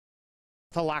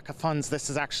The lack of funds, this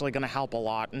is actually going to help a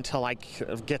lot until I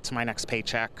get to my next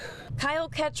paycheck. Kyle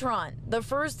Ketron, the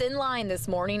first in line this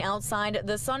morning outside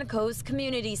the Suncoast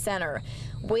Community Center,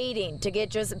 waiting to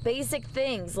get just basic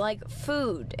things like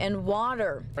food and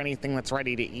water. Anything that's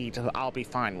ready to eat, I'll be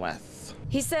fine with.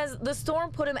 He says the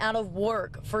storm put him out of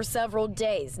work for several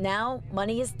days. Now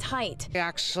money is tight. I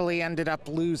actually ended up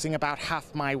losing about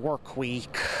half my work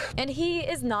week. And he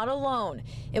is not alone.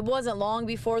 It wasn't long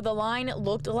before the line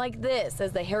looked like this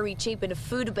as the Harry Chapin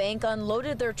Food Bank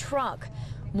unloaded their truck.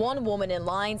 One woman in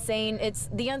line saying it's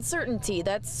the uncertainty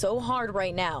that's so hard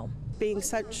right now. Being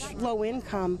such low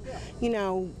income,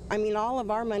 all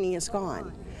of our money is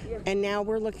gone. And now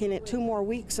we're looking at 2 more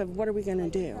weeks of what are we going to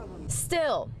do.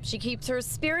 Still, she keeps her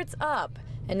spirits up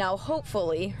and now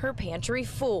hopefully her pantry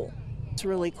full. It's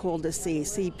really cool to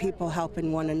see people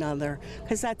helping one another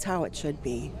because that's how it should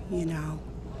be,